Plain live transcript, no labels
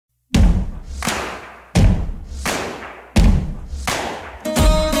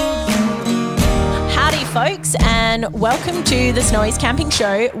folks, and welcome to the Snowy's Camping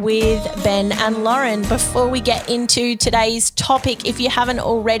Show with Ben and Lauren. Before we get into today's topic, if you haven't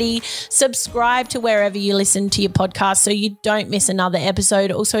already, subscribe to wherever you listen to your podcast so you don't miss another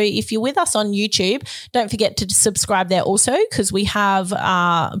episode. Also, if you're with us on YouTube, don't forget to subscribe there also, because we have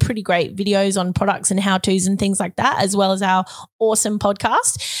pretty great videos on products and how-tos and things like that, as well as our awesome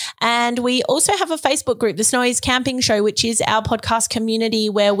podcast. And we also have a Facebook group, the Snowy's Camping Show, which is our podcast community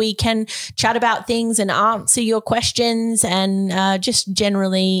where we can chat about things and answer your questions and just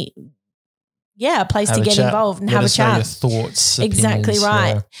generally, a place to get involved and have a chat. Your thoughts, exactly opinions,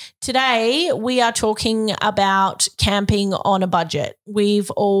 right. Yeah. Today we are talking about camping on a budget. We've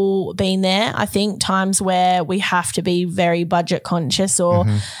all been there, I think, times where we have to be very budget conscious or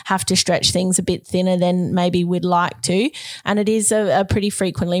have to stretch things a bit thinner than maybe we'd like to. And it is a pretty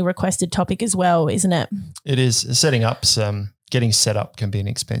frequently requested topic as well, isn't it? It is. Setting up getting set up can be an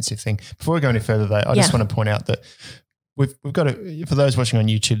expensive thing. Before we go any further though, I just want to point out that we've got for those watching on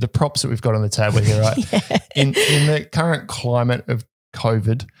YouTube, the props that we've got on the table here, right? In the current climate of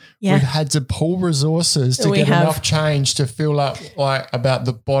COVID, we've had to pull resources to get enough change to fill up like about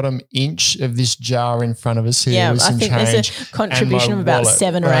the bottom inch of this jar in front of us here. Yeah, I think there's a contribution of about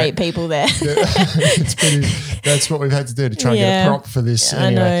 7 or 8 people there. That's what we've had to do to try and get a prop for this.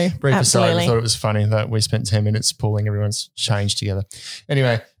 Anyway, brief aside, I thought it was funny that we spent 10 minutes pulling everyone's change together.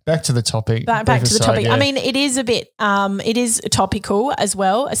 Anyway, back to the topic. Back to the topic. Yeah. I mean, it is a bit, it is topical as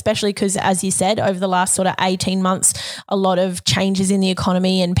well, especially because, as you said, over the last sort of 18 months, a lot of changes in the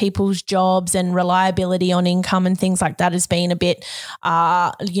economy and people's jobs and reliability on income and things like that has been a bit,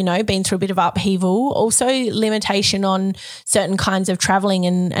 been through a bit of upheaval. Also, limitation on certain kinds of traveling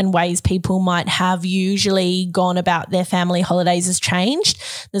and ways people might have usually gone about their family holidays has changed.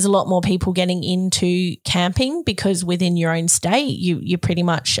 There's a lot more people getting into camping because within your own state, you're pretty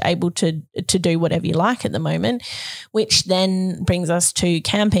much able to do whatever you like at the moment, which then brings us to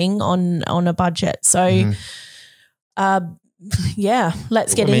camping on a budget. So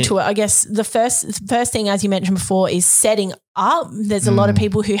let's get into it. I guess the first thing, as you mentioned before, is setting up. There's a lot of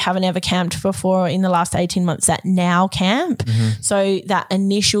people who haven't ever camped before in the last 18 months that now camp. So that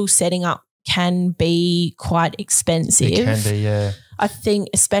initial setting up can be quite expensive. It can be, yeah. I think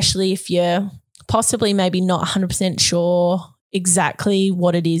especially if you're possibly maybe not 100% sure exactly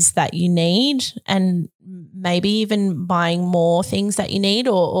what it is that you need, and maybe even buying more things that you need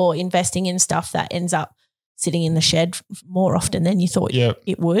or investing in stuff that ends up sitting in the shed more often than you thought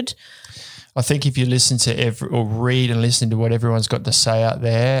it would. I think if you listen to or read and listen to what everyone's got to say out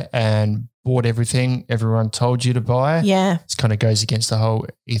there and bought everything everyone told you to buy, it kind of goes against the whole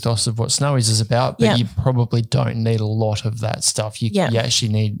ethos of what Snowy's is about, but you probably don't need a lot of that stuff. You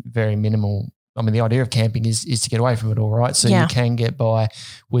actually need very minimal. I mean, the idea of camping is to get away from it all, right? So you can get by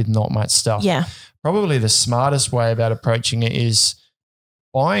with not much stuff. Yeah. Probably the smartest way about approaching it is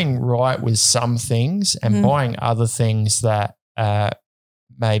buying right with some things and buying other things that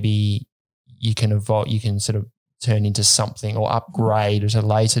maybe you can evolve, you can sort of turn into something or upgrade at a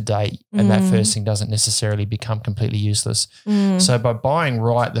later date, and that first thing doesn't necessarily become completely useless. So by buying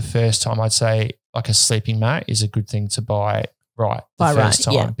right the first time, I'd say like a sleeping mat is a good thing to buy right the first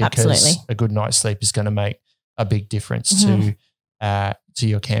time, because a good night's sleep is going to make a big difference to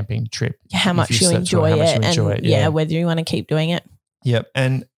your camping trip. How much you enjoy it, whether you want to keep doing it. Yep.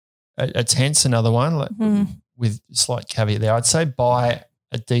 And a tent's another one, with slight caveat there. I'd say buy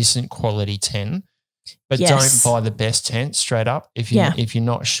a decent quality tent, but don't buy the best tent straight up. If you're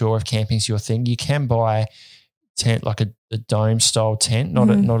not sure if camping's your thing, you can buy tent like a dome style tent, not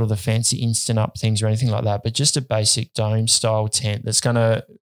of the fancy instant up things or anything like that, but just a basic dome style tent that's going to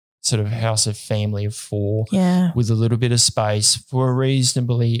sort of house a family of 4 with a little bit of space for a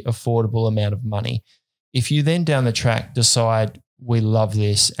reasonably affordable amount of money. If you then down the track decide we love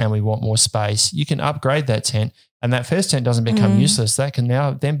this and we want more space, you can upgrade that tent, and that first tent doesn't become useless. That can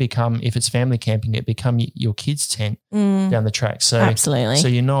now then become, if it's family camping, it become your kids' tent down the track. So absolutely. So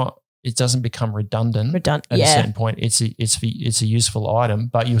you're not, it doesn't become redundant at a certain point. It's a useful item,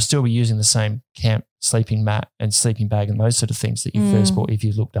 but you'll still be using the same camp sleeping mat and sleeping bag and those sort of things that you first bought if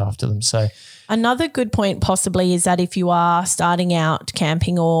you looked after them. So another good point possibly is that if you are starting out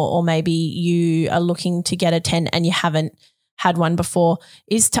camping or maybe you are looking to get a tent and you haven't had one before,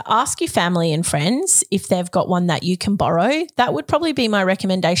 is to ask your family and friends if they've got one that you can borrow. That would probably be my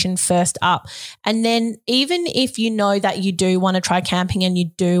recommendation first up. And then even if you know that you do want to try camping and you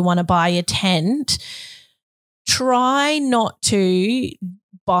do want to buy a tent, try not to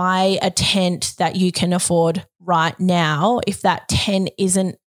buy a tent that you can afford right now if that tent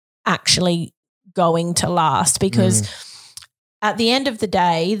isn't actually going to last, because at the end of the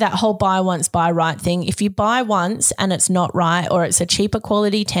day, that whole buy once, buy right thing, if you buy once and it's not right, or it's a cheaper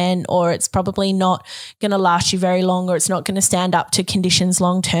quality tent, or it's probably not going to last you very long, or it's not going to stand up to conditions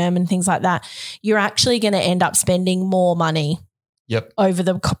long term and things like that, you're actually going to end up spending more money over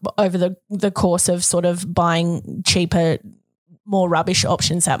the course of sort of buying cheaper, more rubbish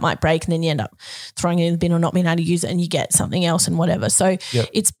options that might break, and then you end up throwing it in the bin or not being able to use it, and you get something else and whatever. So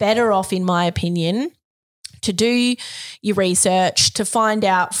it's better off, in my opinion, to do your research, to find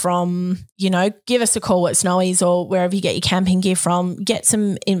out from, give us a call at Snowy's or wherever you get your camping gear from, get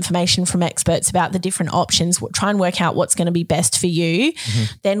some information from experts about the different options, try and work out what's going to be best for you,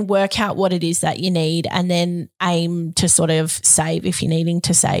 then work out what it is that you need, and then aim to sort of save if you're needing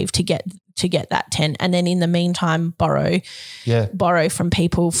to save to get that tent. And then in the meantime, borrow from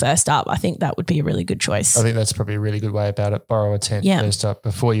people first up. I think that would be a really good choice. I think that's probably a really good way about it. Borrow a tent first up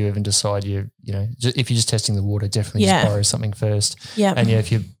before you even decide if you're just testing the water, definitely just borrow something first. Yeah. And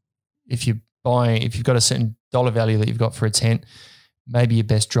if you've got a certain dollar value that you've got for a tent, maybe you're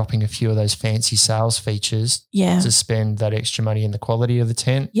best dropping a few of those fancy sales features to spend that extra money in the quality of the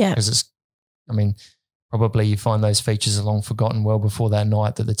tent. Yeah. Because probably you find those features are long forgotten well before that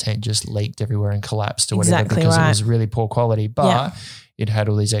night that the tent just leaked everywhere and collapsed or whatever because it was really poor quality. But it had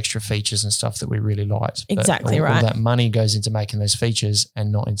all these extra features and stuff that we really liked. Exactly all right. All that money goes into making those features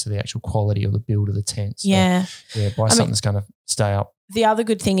and not into the actual quality or the build of the tent. So, buy something that's going to stay up. The other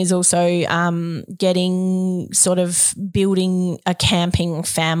good thing is also building a camping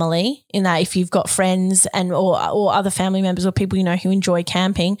family, in that if you've got friends or other family members or people who enjoy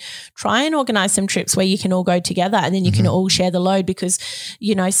camping, try and organise some trips where you can all go together, and then you can all share the load, because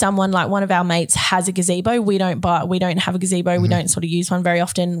someone like one of our mates has a gazebo. We don't have a gazebo. We don't sort of use one very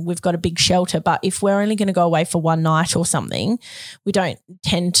often. We've got a big shelter, but if we're only going to go away for one night or something, we don't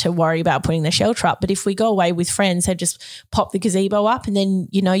tend to worry about putting the shelter up. But if we go away with friends, they just pop the gazebo up, and then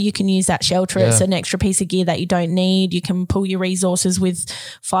you can use that shelter. It's an extra piece of gear that you don't need. You can pull your resources with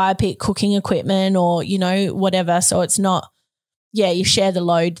fire pit, cooking equipment, or whatever. So it's not you share the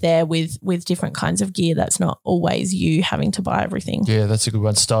load there with different kinds of gear. That's not always you having to buy everything. Yeah, that's a good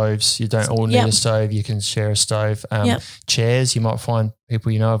one. Stoves, you don't all need a stove. You can share a stove. Chairs, you might find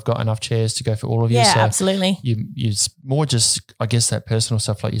people have got enough chairs to go for all of you. Yeah, so absolutely. It's more just, I guess, that personal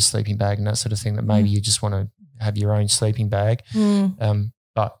stuff like your sleeping bag and that sort of thing that maybe you just want to have your own sleeping bag.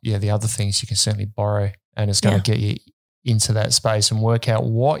 But the other things you can certainly borrow, and it's going to get you into that space and work out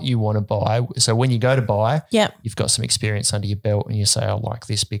what you want to buy. So when you go to buy, you've got some experience under your belt, and you say, I like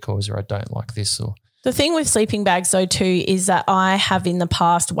this because, or I don't like this, or The thing with sleeping bags though too is that I have in the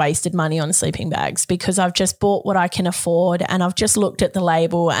past wasted money on sleeping bags because I've just bought what I can afford and I've just looked at the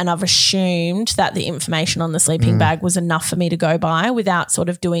label and I've assumed that the information on the sleeping bag was enough for me to go buy without sort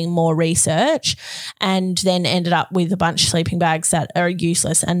of doing more research, and then ended up with a bunch of sleeping bags that are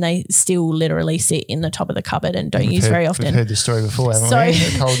useless and they still literally sit in the top of the cupboard and don't use very often. We've heard this story before, haven't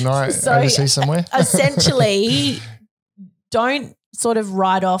we? A cold night overseas somewhere. Essentially, don't sort of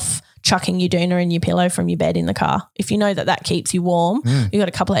write off chucking your doona and your pillow from your bed in the car. If you know that that keeps you warm, you've got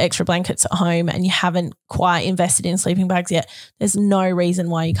a couple of extra blankets at home and you haven't quite invested in sleeping bags yet, there's no reason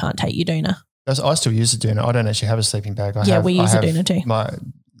why you can't take your doona. I still use a doona. I don't actually have a sleeping bag. We use a doona too. My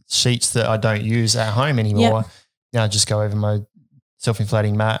sheets that I don't use at home anymore, now I just go over my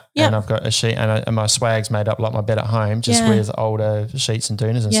self-inflating mat and I've got a sheet and my swag's made up like my bed at home just with older sheets and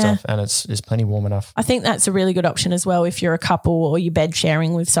doonas and stuff, and it's plenty warm enough. I think that's a really good option as well if you're a couple or you're bed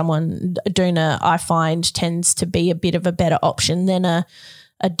sharing with someone. A doona I find tends to be a bit of a better option than a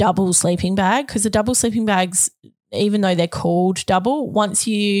double sleeping bag, because the double sleeping bags, even though they're called double,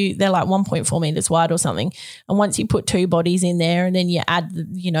 they're like 1.4 meters wide or something, and once you put two bodies in there and then you add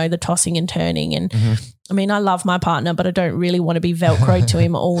the tossing and turning and I mean, I love my partner, but I don't really want to be Velcroed to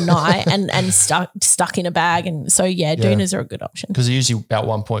him all night and stuck in a bag. And so, doonas are a good option. Because they're usually about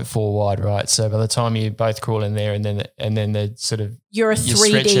 1.4 wide, right? So by the time you both crawl in there and then they're sort of you're a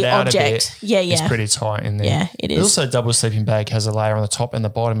 3D object. It's pretty tight in there. Yeah, it is. Also, a double sleeping bag has a layer on the top and the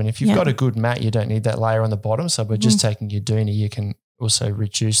bottom. And if you've got a good mat, you don't need that layer on the bottom. So by just taking your doona, you can also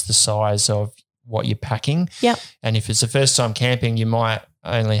reduce the size of what you're packing. Yeah. And if it's the first time camping, you might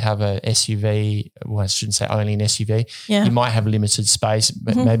only have a SUV. Well, I shouldn't say only an SUV. Yeah. You might have limited space,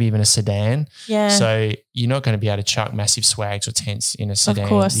 but maybe even a sedan. Yeah. So you're not going to be able to chuck massive swags or tents in a sedan. Of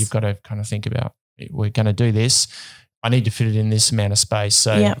course. You've got to kind of think about, we're going to do this. I need to fit it in this amount of space.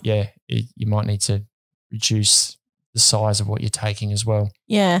 So you might need to reduce the size of what you're taking as well.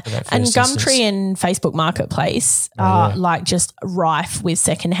 Yeah. And Gumtree and Facebook Marketplace are like just rife with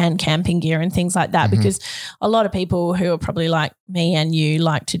secondhand camping gear and things like that, because a lot of people who are probably like me and you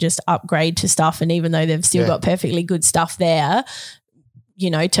like to just upgrade to stuff, and even though they've still got perfectly good stuff there, you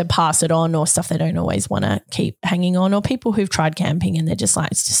know, to pass it on, or stuff they don't always want to keep hanging on, or people who've tried camping and they're just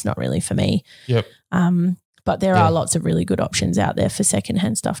like, it's just not really for me. Yep. But there are lots of really good options out there for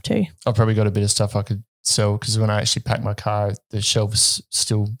secondhand stuff too. I've probably got a bit of stuff I could sell, because when I actually pack my car, the shelf's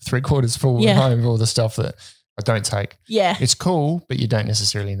still 3/4 full at home of all the stuff that I don't take. Yeah. It's cool, but you don't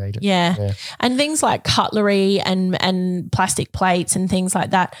necessarily need it. Yeah. And things like cutlery and plastic plates and things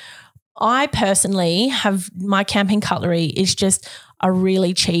like that. I personally have, my camping cutlery is just a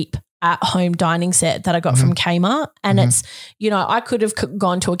really cheap at-home dining set that I got from Kmart, and it's, you know, I could have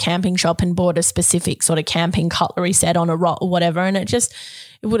gone to a camping shop and bought a specific sort of camping cutlery set on a rot or whatever, and it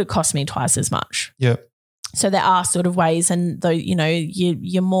would have cost me twice as much. Yep. So there are sort of ways, and though, you know,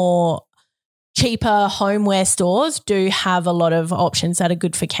 your more cheaper homeware stores do have a lot of options that are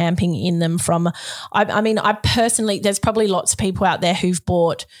good for camping in them. I mean, I personally, there's probably lots of people out there who've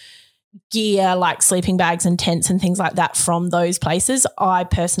bought gear like sleeping bags and tents and things like that from those places. I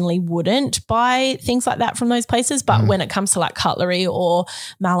personally wouldn't buy things like that from those places, but when it comes to like cutlery or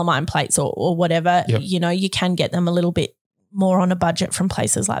melamine plates or whatever, you know, you can get them a little bit more on a budget from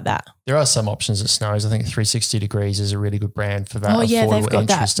places like that. There are some options at Snows. I think 360 Degrees is a really good brand for that. Oh yeah, they've got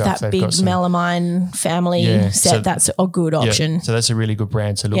that big melamine family set. So that's a good option. So that's a really good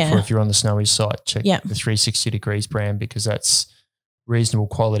brand to look for if you're on the Snowy site. Check the 360 Degrees brand, because that's reasonable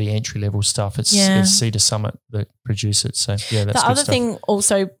quality entry level stuff. It's Cedar Summit that produce it. So yeah, that's the good other stuff. thing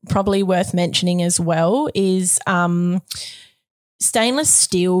also probably worth mentioning as well is stainless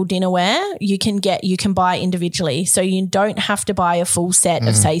steel dinnerware you can buy individually. So you don't have to buy a full set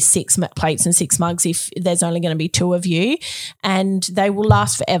of say 6 plates and 6 mugs if there's only going to be 2 of you, and they will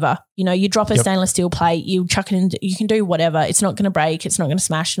last forever. You know, you drop a stainless steel plate, you chuck it in, you can do whatever. It's not going to break, it's not going to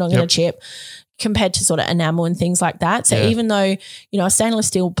smash, it's not going to chip, compared to sort of enamel and things like that. So even though, you know, a stainless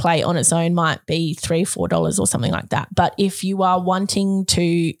steel plate on its own might be $3-4 or something like that, but if you are wanting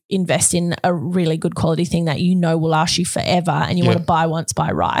to invest in a really good quality thing that you know will last you forever, and you want to buy once,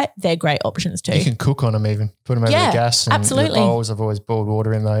 buy right, they're great options too. You can cook on them, even put them over the gas and absolutely. The bowls. I've always boiled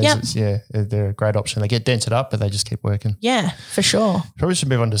water in those. They're a great option. They get dented up, but they just keep working. Yeah, for sure. Probably should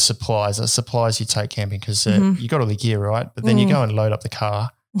move on to supplies. Supplies you take camping, because you got all the gear, right? But then you go and load up the car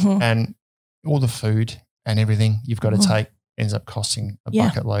and all the food and everything you've got to take ends up costing a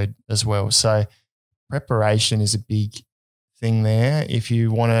bucket load as well. So preparation is a big thing there. If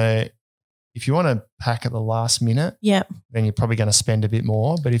you want to pack at the last minute, then you're probably going to spend a bit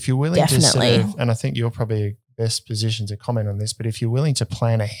more. But if you're willing to sort of, and I think you're probably best position to comment on this, but if you're willing to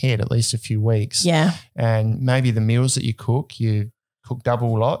plan ahead at least a few weeks, and maybe the meals that you cook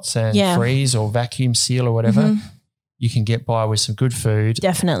double lots and freeze or vacuum seal or whatever, you can get by with some good food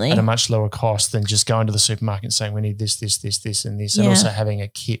at a much lower cost than just going to the supermarket and saying we need this, this, this, this and this, and also having a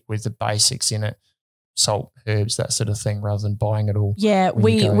kit with the basics in it, salt, herbs, that sort of thing, rather than buying it all. Yeah,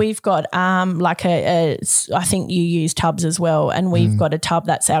 we've got like I think you use tubs as well, and we've got a tub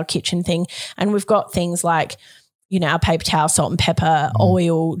that's our kitchen thing, and we've got things like, you know, our paper towel, salt and pepper,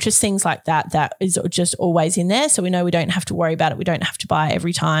 oil, just things like that is just always in there, so we know we don't have to worry about it. We don't have to buy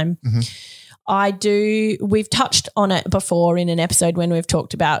every time. We've touched on it before in an episode when we've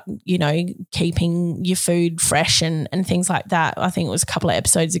talked about, you know, keeping your food fresh and things like that. I think it was a couple of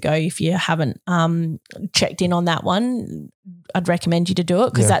episodes ago. If you haven't checked in on that one, I'd recommend you to do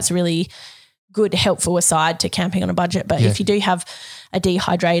it, because that's really good, helpful aside to camping on a budget. But if you do have a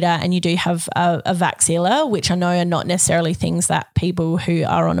dehydrator and you do have a vac sealer, which I know are not necessarily things that people who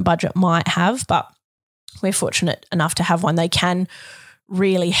are on a budget might have, but we're fortunate enough to have one, they can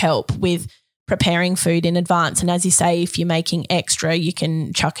really help with preparing food in advance. And as you say, if you're making extra, you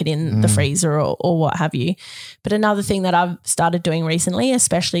can chuck it in the freezer or what have you. But another thing that I've started doing recently,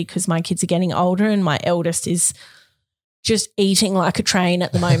 especially because my kids are getting older and my eldest is just eating like a train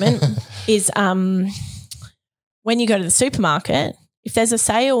at the moment, is when you go to the supermarket, if there's a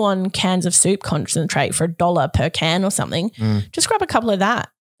sale on cans of soup concentrate for $1 per can or something, just grab a couple of that.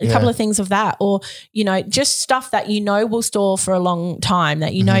 A couple of things of that, or, you know, just stuff that you know will store for a long time,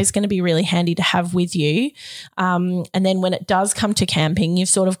 that you know is going to be really handy to have with you. And then when it does come to camping, you've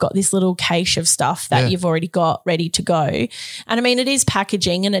sort of got this little cache of stuff that you've already got ready to go. And I mean, it is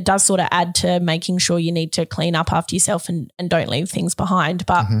packaging, and it does sort of add to making sure you need to clean up after yourself and don't leave things behind.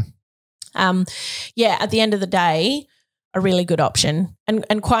 But at the end of the day, a really good option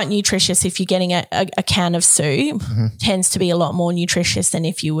and quite nutritious. If you're getting a can of soup, tends to be a lot more nutritious than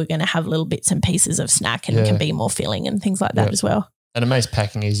if you were going to have little bits and pieces of snack, and can be more filling and things like that as well. And amazing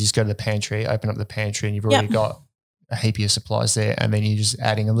packing is you just go to the pantry, open up the pantry, and you've already got a heap of supplies there, and then you're just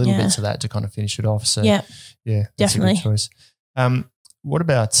adding a little bit to that to kind of finish it off. So yeah, definitely. That's a good choice. What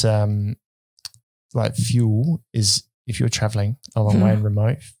about like fuel? Is if you're traveling a long way and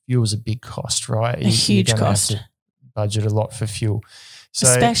remote, fuel is a big cost, right? A huge cost. Have to budget a lot for fuel. So,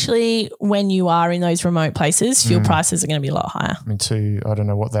 especially when you are in those remote places, fuel prices are going to be a lot higher. I mean, I don't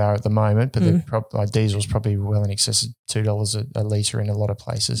know what they are at the moment, but like diesel's probably well in excess of $2 a litre in a lot of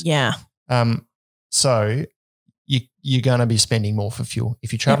places. Yeah. So you're going to be spending more for fuel.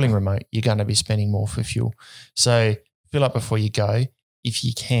 If you're traveling remote, you're going to be spending more for fuel. So fill up before you go. If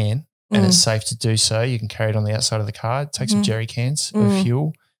you can, and it's safe to do so, you can carry it on the outside of the car. Take some jerry cans of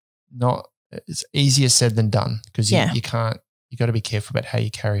fuel. It's easier said than done because you can't. You got to be careful about how you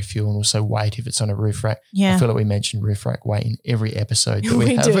carry fuel and also weight if it's on a roof rack. Yeah. I feel like we mentioned roof rack weight in every episode that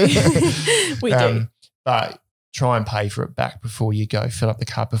we have. We do. But try and pay for it back before you go. Fill up the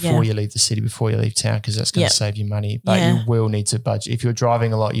car before you leave the city, before you leave town, because that's going to save you money. But you will need to budget. If you're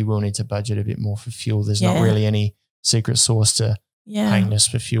driving a lot, you will need to budget a bit more for fuel. There's not really any secret sauce to paying less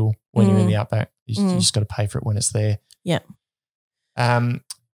for fuel when you're in the outback. You just got to pay for it when it's there. Yeah.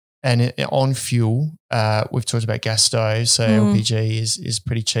 And on fuel, we've talked about gas stoves, so LPG is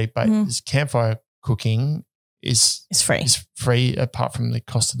pretty cheap, but campfire cooking is free. It's free apart from the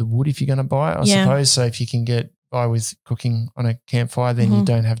cost of the wood if you're going to buy it, I suppose. So if you can get by with cooking on a campfire, then you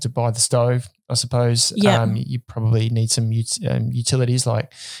don't have to buy the stove, I suppose. You probably need some utilities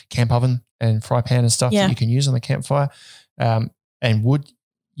like camp oven and fry pan and stuff that you can use on the campfire. And wood,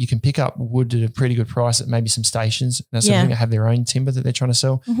 you can pick up wood at a pretty good price at maybe some stations. Now, some people have their own timber that they're trying to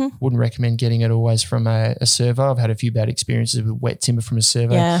sell. Wouldn't recommend getting it always from a servo. I've had a few bad experiences with wet timber from a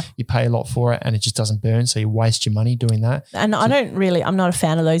servo. Yeah. You pay a lot for it and it just doesn't burn, so you waste your money doing that. And I'm not a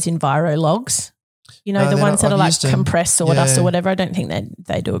fan of those Enviro logs. You know, the ones that are like compressed sawdust or whatever. I don't think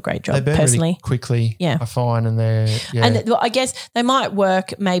they do a great job. They burn personally really quickly. I find, and and I guess they might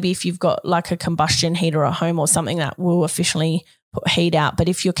work maybe if you've got like a combustion heater at home or something that will efficiently put heat out. But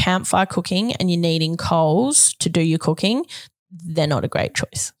if you're campfire cooking and you're needing coals to do your cooking, they're not a great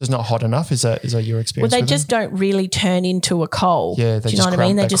choice. It's not hot enough. Is that your experience? Well, they just don't really turn into a coal. Yeah, do you know what I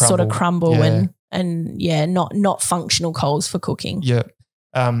mean? They just sort of crumble and not functional coals for cooking. Yeah.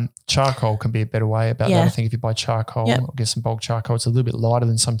 Charcoal can be a better way about that. I think if you buy charcoal, I'll get some bulk charcoal. It's a little bit lighter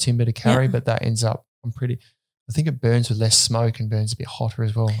than some timber to carry, but that ends up I think it burns with less smoke and burns a bit hotter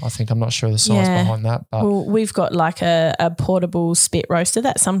as well. I'm not sure the science behind that. But we've got like a portable spit roaster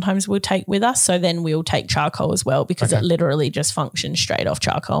that sometimes we'll take with us. So then we'll take charcoal as well because it literally just functions straight off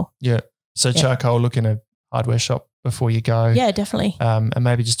charcoal. Yeah. So charcoal, look in a hardware shop before you go. Yeah, definitely. And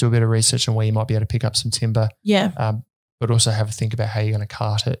maybe just do a bit of research on where you might be able to pick up some timber. Yeah. But also have a think about how you're going to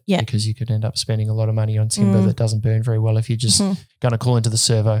cart it because you could end up spending a lot of money on timber that doesn't burn very well if you're just going to call into the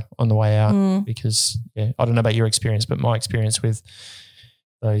servo on the way out because, I don't know about your experience, but my experience with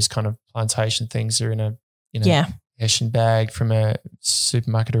those kind of plantation things are in a Hessian bag from a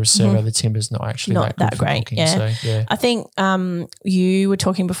supermarket or a servo. The timber's not actually that great. Cooking, I think you were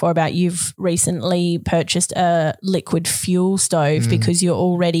talking before about you've recently purchased a liquid fuel stove because you're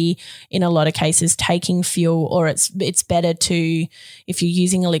already in a lot of cases taking fuel, or it's better to, if you're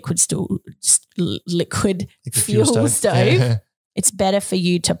using a liquid fuel stove. It's better for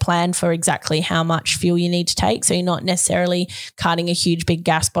you to plan for exactly how much fuel you need to take. So you're not necessarily carting a huge big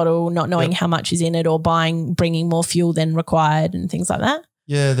gas bottle, not knowing how much is in it, or bringing more fuel than required and things like that.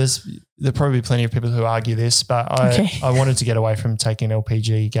 Yeah, there'll probably be plenty of people who argue this, but I wanted to get away from taking an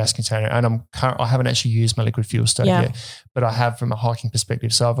LPG gas container, and I haven't actually used my liquid fuel stove yet, but I have from a hiking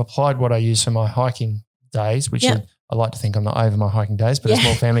perspective. So I've applied what I use for my hiking days, which I like to think I'm not over my hiking days, but it's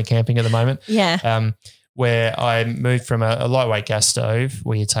more family camping at the moment. Yeah. Where I moved from a lightweight gas stove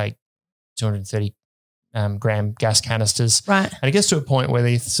where you take 230 gram gas canisters. Right. And it gets to a point where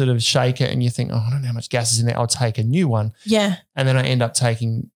they sort of shake it and you think, I don't know how much gas is in there. I'll take a new one. Yeah. And then I end up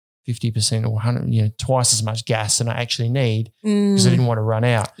taking 50% or 100, twice as much gas than I actually need because I didn't want to run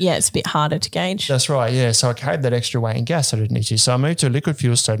out. Yeah, it's a bit harder to gauge. That's right, yeah. So I carried that extra weight in gas I didn't need to. So I moved to a liquid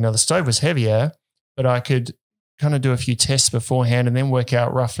fuel stove. Now the stove was heavier, but I could kind of do a few tests beforehand and then work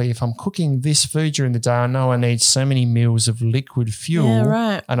out roughly if I'm cooking this food during the day, I know I need so many mils of liquid fuel. Yeah,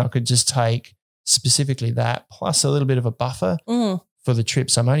 right. And I could just take specifically that plus a little bit of a buffer for the trip.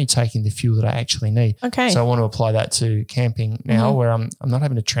 So I'm only taking the fuel that I actually need. Okay. So I want to apply that to camping now where I'm not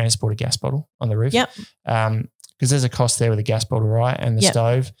having to transport a gas bottle on the roof. Yep. Because there's a cost there with the gas bottle, right? And the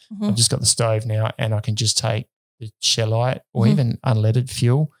stove. I've just got the stove now and I can just take shellite or even unleaded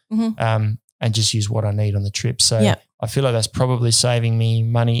fuel, and just use what I need on the trip. So I feel like that's probably saving me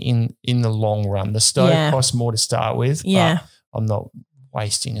money in the long run. The stove costs more to start with, but I'm not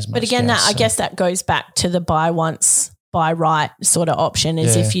wasting as much. But again, gas, I guess that goes back to the buy once, buy right sort of option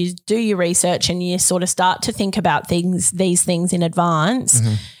is if you do your research and you sort of start to think about these things in advance,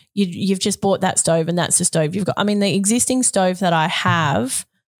 you've just bought that stove and that's the stove you've got. I mean, the existing stove that I have,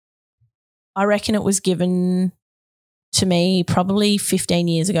 I reckon it was given to me probably 15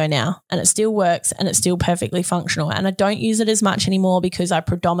 years ago now, and it still works and it's still perfectly functional. And I don't use it as much anymore because I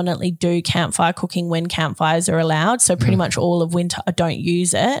predominantly do campfire cooking when campfires are allowed. So pretty much all of winter I don't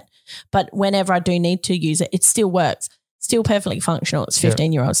use it. But whenever I do need to use it, it still works, still perfectly functional. It's a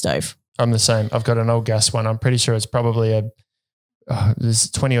 15-year-old stove. I'm the same. I've got an old gas one. I'm pretty sure it's probably it's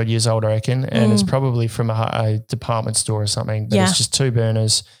 20 odd years old, I reckon. And it's probably from a department store or something, but it's just 2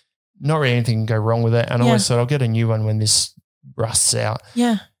 burners. Not really anything can go wrong with it. And I always thought I'll get a new one when this rusts out.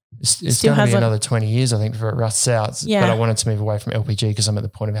 Yeah. It's going to be another 20 years, I think, before it rusts out. Yeah. But I wanted to move away from LPG because I'm at the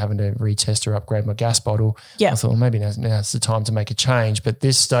point of having to retest or upgrade my gas bottle. Yeah. I thought, well, maybe now's the time to make a change. But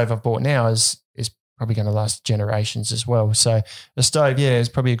this stove I've bought now is probably going to last generations as well. So the stove, is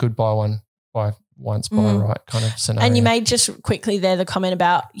probably a good buy once, buy right kind of scenario. And you made just quickly there the comment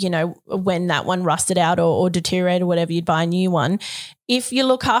about, when that one rusted out or deteriorated or whatever, you'd buy a new one. If you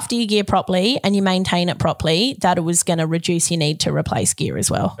look after your gear properly and you maintain it properly, that was going to reduce your need to replace gear as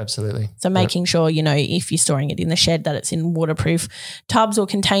well. Absolutely. So making sure, if you're storing it in the shed, that it's in waterproof tubs or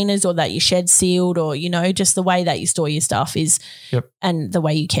containers, or that your shed's sealed, or, just the way that you store your stuff is and the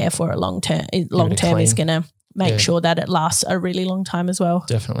way you care for it long term is going to make sure that it lasts a really long time as well.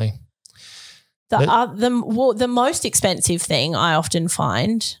 Definitely. The most expensive thing I often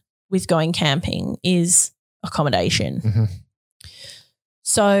find with going camping is accommodation.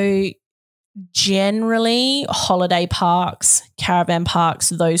 So generally holiday parks, caravan parks,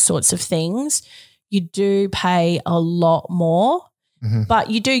 those sorts of things, you do pay a lot more. But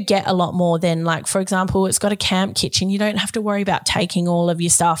you do get a lot more than, like, for example, it's got a camp kitchen. You don't have to worry about taking all of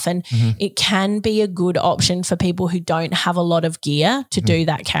your stuff, and it can be a good option for people who don't have a lot of gear to do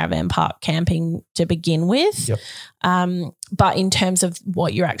that caravan park camping to begin with. But in terms of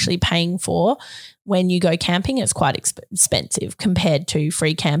what you're actually paying for when you go camping, it's quite expensive compared to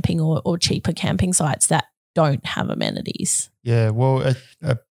free camping or cheaper camping sites that don't have amenities. Yeah, well,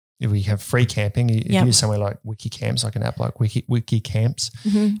 if we have free camping, if you use somewhere like Wiki Camps, like an app like Wiki Camps,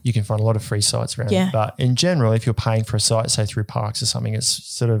 you can find a lot of free sites around. But in general, if you're paying for a site, say through Parks or something, it's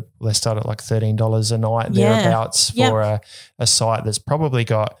sort of, they start at like $13 a night thereabouts for a site that's probably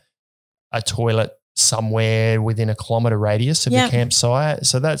got a toilet somewhere within a kilometre radius of your campsite.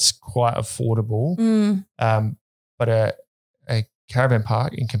 So that's quite affordable. But a caravan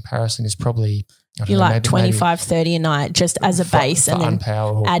park in comparison is probably, you're like 25, 30 a night just as a base, and then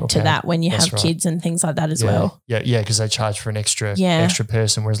add to that when you have kids and things like that as well. Yeah, because they charge for an extra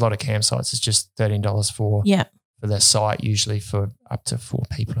person, whereas a lot of campsites is just $13 for their site, usually for up to 4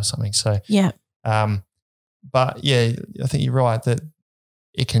 people or something. So but I think you're right that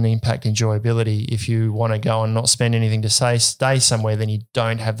it can impact enjoyability. If you want to go and not spend anything to stay somewhere, then you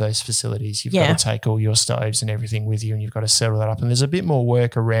don't have those facilities. You've got to take all your stoves and everything with you, and you've got to settle that up. And there's a bit more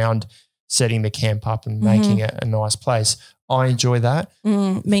work around setting the camp up and making it a nice place. I enjoy that.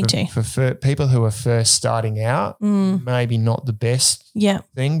 Me too. For people who are first starting out, maybe not the best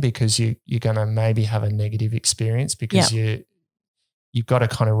thing, because you're going to maybe have a negative experience because you've got to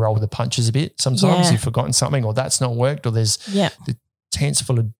kind of roll the punches a bit. Sometimes you've forgotten something, or that's not worked, or there's the tent's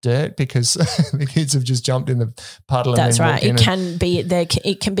full of dirt because the kids have just jumped in the puddle. That's right.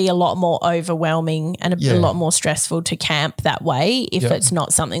 It can be a lot more overwhelming and a lot more stressful to camp that way if it's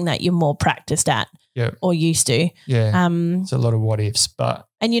not something that you're more practiced at or used to. It's a lot of what ifs, but.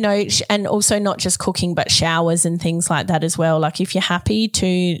 And, and also not just cooking, but showers and things like that as well. Like if you're happy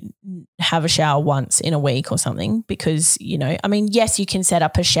to have a shower once in a week or something, because, yes, you can set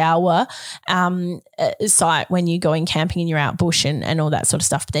up a shower site when you're going camping and you're out bush and all that sort of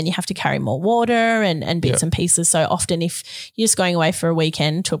stuff, but then you have to carry more water and bits and pieces. So often if you're just going away for a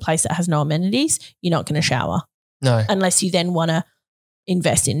weekend to a place that has no amenities, you're not going to shower. No. Unless you then want to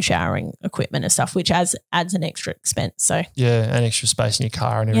invest in showering equipment and stuff, which adds an extra expense. So an extra space in your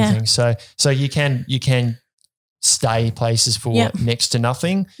car and everything. So you can stay places for next to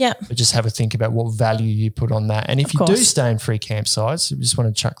nothing. But just have a think about what value you put on that. And if you do stay in free campsites, I just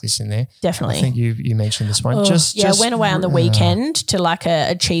want to chuck this in there. Definitely. I think you mentioned this one. I went away on the weekend to like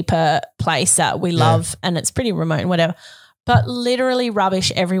a cheaper place that we love, and it's pretty remote and whatever, but literally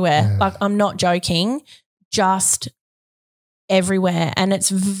rubbish everywhere. Like I'm not joking. Just everywhere. And it's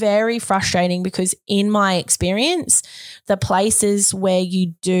very frustrating because in my experience, the places where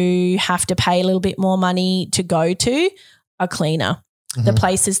you do have to pay a little bit more money to go to are cleaner. Mm-hmm. The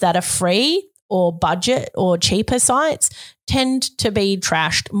places that are free or budget or cheaper sites tend to be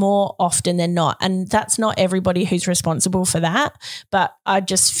trashed more often than not. And that's not everybody who's responsible for that. But I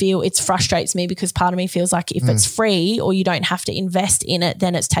just feel it frustrates me because part of me feels like if it's free or you don't have to invest in it,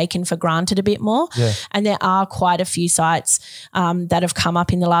 then it's taken for granted a bit more. Yeah. And there are quite a few sites that have come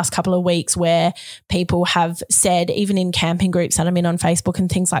up in the last couple of weeks where people have said, even in camping groups that I'm in on Facebook and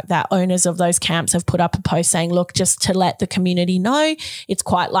things like that, owners of those camps have put up a post saying, look, just to let the community know, it's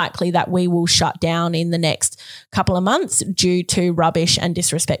quite likely that we will shut down in the next couple of months due to rubbish and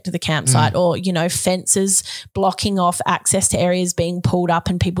disrespect to the campsite or, you know, fences blocking off access to areas being pulled up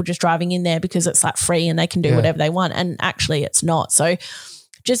and people just driving in there because it's like free and they can do whatever they want. And actually it's not. So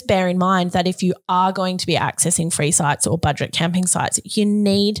just bear in mind that if you are going to be accessing free sites or budget camping sites, you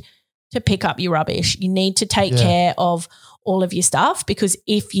need to pick up your rubbish. You need to take care of all of your stuff because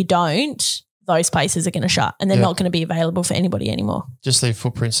if you don't, those places are going to shut and they're not going to be available for anybody anymore. Just leave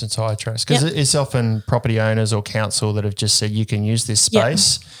footprints and tyre tracks because it's often property owners or council that have just said you can use this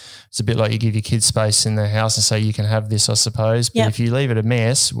space. It's a bit like you give your kids space in their house and say you can have this, I suppose. But if you leave it a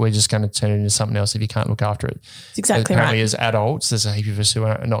mess, we're just going to turn it into something else if you can't look after it. It's exactly apparently as adults, there's a heap of us who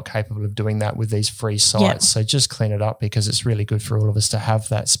are not capable of doing that with these free sites. So just clean it up because it's really good for all of us to have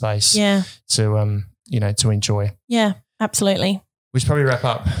that space to, you know, to enjoy. Yeah, absolutely. We should probably wrap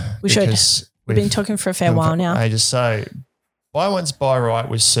up. We should. We've been talking for a fair while now. Ages. So buy once, buy right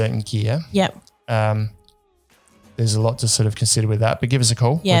with certain gear. Yep. There's a lot to sort of consider with that, but give us a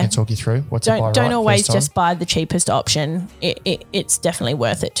call. Yeah. We can talk you through what to buy right. Don't always just buy the cheapest option. It's definitely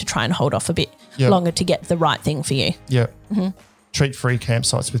worth it to try and hold off a bit longer to get the right thing for you. Yeah. Mm-hmm. Treat free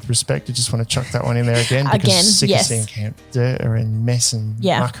campsites with respect. I just want to chuck that one in there again. Because sick of seeing camp dirt and mess and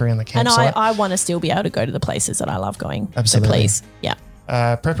muck around the campsite. And I want to still be able to go to the places that I love going. Absolutely. So please. Yeah.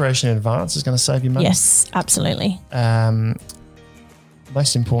 Preparation in advance is going to save you money. Yes, absolutely.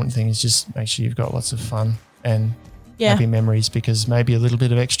 Most important thing is just make sure you've got lots of fun and happy memories because maybe a little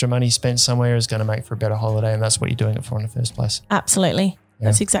bit of extra money spent somewhere is going to make for a better holiday and that's what you're doing it for in the first place. Absolutely. Yeah.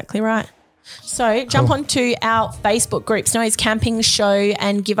 That's exactly right. So jump onto our Facebook group, Snowy's Camping Show,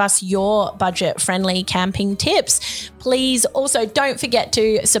 and give us your budget-friendly camping tips. Please also don't forget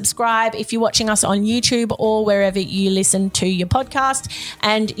to subscribe if you're watching us on YouTube or wherever you listen to your podcast.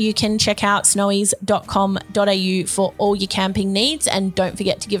 And you can check out snowys.com.au for all your camping needs. And don't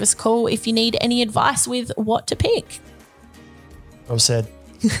forget to give us a call if you need any advice with what to pick. Well said.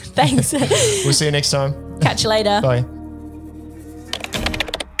 Thanks. We'll see you next time. Catch you later. Bye.